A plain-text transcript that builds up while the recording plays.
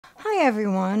Hi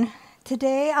everyone.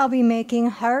 Today I'll be making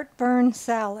heartburn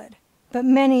salad, but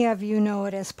many of you know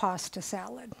it as pasta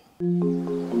salad.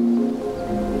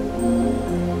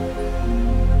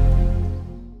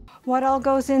 What all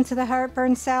goes into the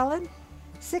heartburn salad?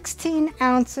 16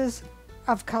 ounces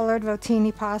of colored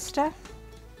rotini pasta,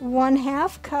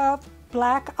 1/2 cup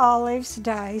black olives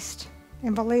diced,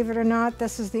 and believe it or not,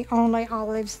 this is the only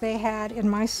olives they had in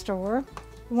my store,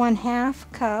 1/2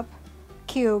 cup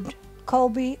cubed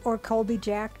Colby or Colby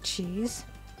Jack cheese,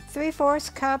 3/4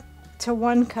 cup to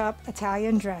 1 cup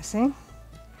Italian dressing,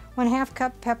 1/2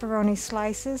 cup pepperoni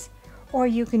slices, or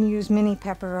you can use mini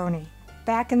pepperoni.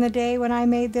 Back in the day when I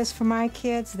made this for my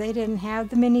kids, they didn't have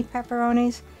the mini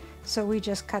pepperonis, so we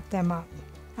just cut them up.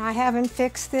 I haven't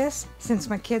fixed this since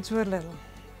my kids were little.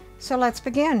 So let's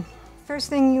begin. First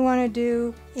thing you want to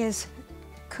do is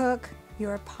cook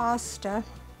your pasta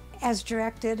as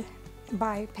directed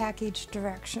by package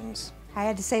directions. I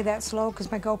had to say that slow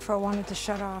because my GoPro wanted to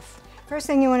shut off. First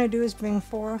thing you want to do is bring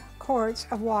 4 quarts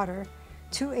of water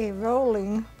to a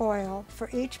rolling boil for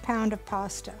each pound of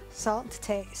pasta. Salt to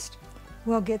taste.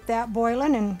 We'll get that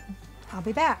boiling and I'll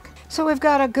be back. So we've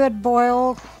got a good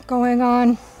boil going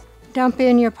on. Dump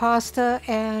in your pasta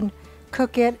and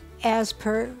cook it as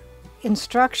per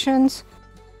instructions.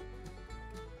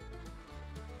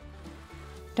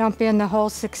 Dump in the whole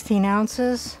 16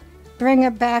 ounces. Bring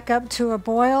it back up to a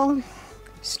boil.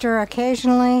 Stir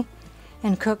occasionally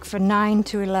and cook for 9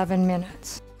 to 11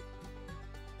 minutes.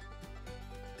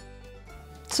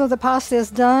 So the pasta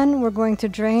is done. We're going to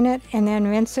drain it and then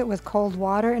rinse it with cold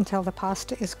water until the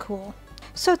pasta is cool.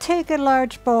 So take a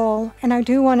large bowl, and I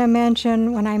do want to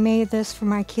mention when I made this for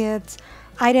my kids,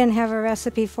 I didn't have a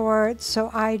recipe for it,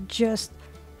 so I just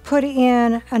put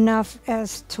in enough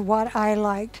as to what I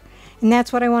liked. And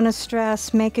that's what I want to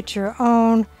stress, make it your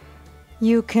own.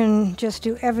 You can just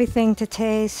do everything to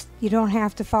taste. You don't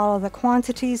have to follow the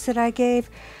quantities that I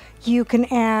gave. You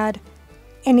can add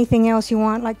anything else you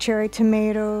want, like cherry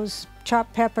tomatoes,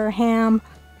 chopped pepper, ham,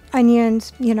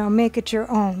 onions, make it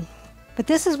your own. But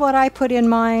this is what I put in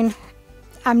mine.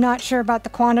 I'm not sure about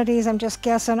the quantities, I'm just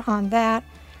guessing on that.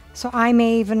 So I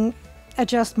may even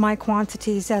adjust my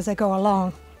quantities as I go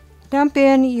along. Dump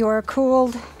in your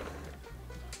cooled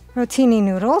rotini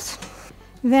noodles.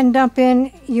 Then dump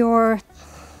in your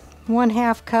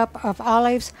 1/2 cup of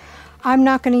olives. I'm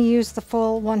not going to use the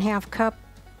full 1/2 cup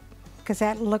because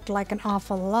that looked like an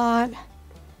awful lot.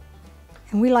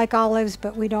 And we like olives,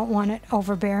 but we don't want it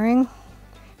overbearing.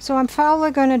 So I'm probably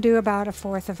going to do about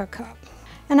 1/4 cup.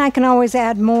 And I can always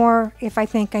add more if I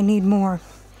think I need more.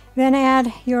 Then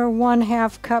add your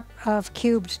 1/2 cup of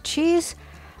cubed cheese.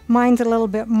 Mine's a little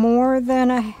bit more than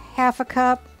 1/2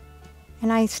 cup.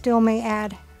 And I still may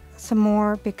add some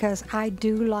more because I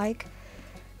do like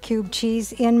cubed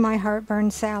cheese in my heartburn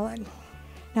salad.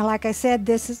 Now, like I said,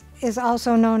 this is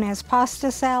also known as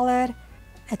pasta salad,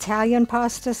 Italian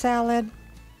pasta salad,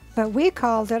 but we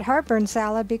called it heartburn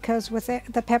salad because with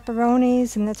the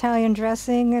pepperonis and the Italian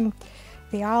dressing and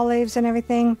the olives and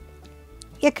everything,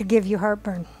 it could give you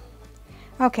heartburn.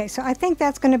 Okay, so I think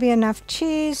that's going to be enough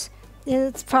cheese.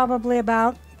 It's probably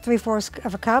about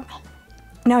 3/4 cup.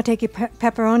 Now take your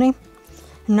pepperoni.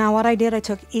 Now what I did, I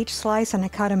took each slice and I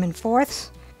cut them in fourths.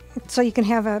 So you can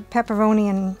have a pepperoni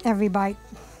in every bite,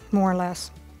 more or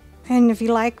less. And if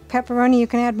you like pepperoni, you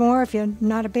can add more. If you're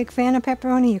not a big fan of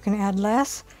pepperoni, you can add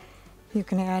less. You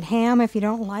can add ham if you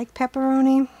don't like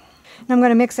pepperoni. And I'm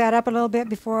going to mix that up a little bit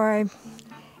before I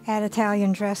add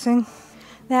Italian dressing.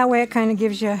 That way it kind of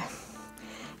gives you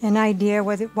an idea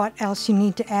what else you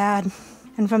need to add.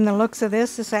 And from the looks of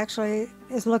this actually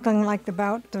is looking like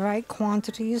about the right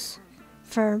quantities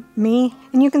for me.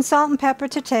 And you can salt and pepper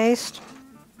to taste.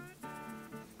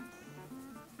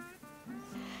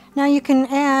 Now you can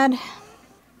add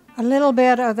a little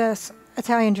bit of this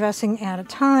Italian dressing at a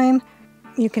time.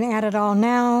 You can add it all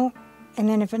now, and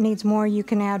then if it needs more, you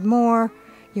can add more.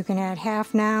 You can add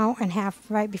half now and half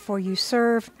right before you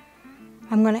serve.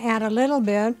 I'm going to add a little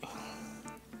bit,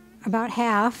 about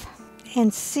half,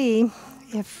 and see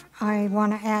if I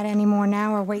want to add any more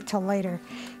now or wait till later,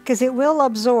 because it will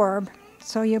absorb,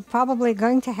 so you're probably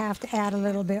going to have to add a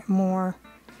little bit more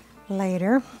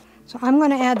later. So I'm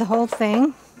going to add the whole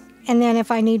thing. And then if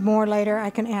I need more later,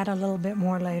 I can add a little bit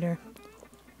more later.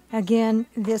 Again,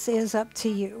 this is up to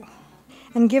you.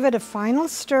 And give it a final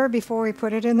stir before we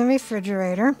put it in the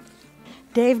refrigerator.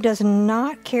 Dave does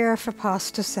not care for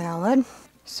pasta salad,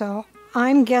 so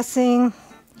I'm guessing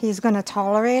he's going to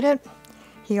tolerate it.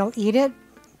 He'll eat it,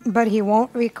 but he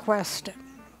won't request it.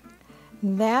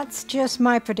 That's just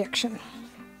my prediction.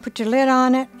 Put your lid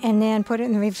on it and then put it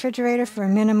in the refrigerator for a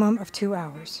minimum of 2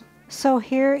 hours. So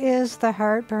here is the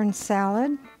heartburn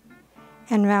salad,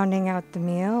 and rounding out the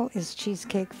meal is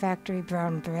Cheesecake Factory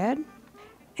brown bread,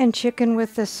 and chicken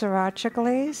with the sriracha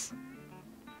glaze,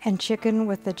 and chicken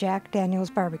with the Jack Daniel's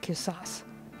barbecue sauce.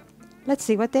 Let's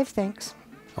see what Dave thinks.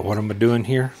 What am I doing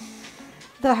here?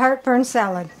 The heartburn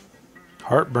salad.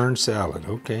 Heartburn salad,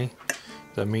 okay. Does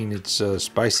that mean it's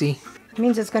spicy? It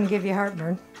means it's going to give you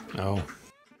heartburn. Oh.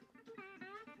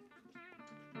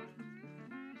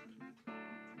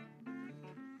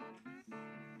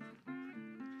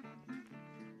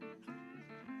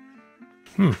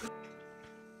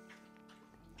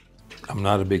 I'm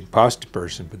not a big pasta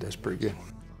person, but that's pretty good.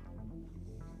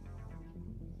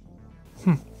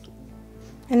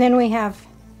 And then we have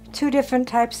two different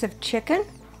types of chicken.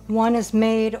 One is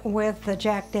made with the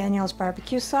Jack Daniel's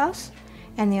barbecue sauce,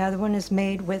 and the other one is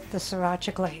made with the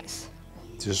sriracha glaze.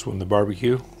 Is this one the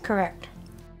barbecue? Correct.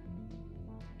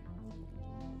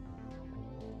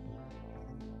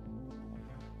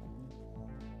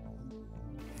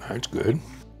 That's good.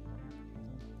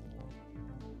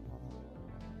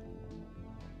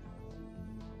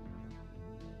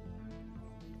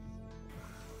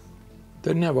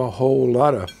 Doesn't have a whole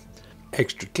lot of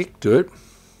extra kick to it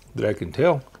that I can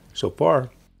tell so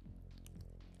far.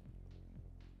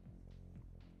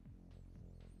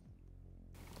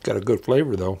 Got a good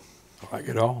flavor though. I like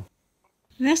it all.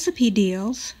 Recipe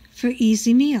deals for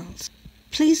easy meals.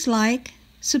 Please like,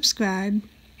 subscribe,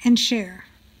 and share.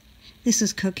 This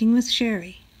is Cooking with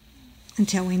Sherry.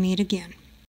 Until we meet again.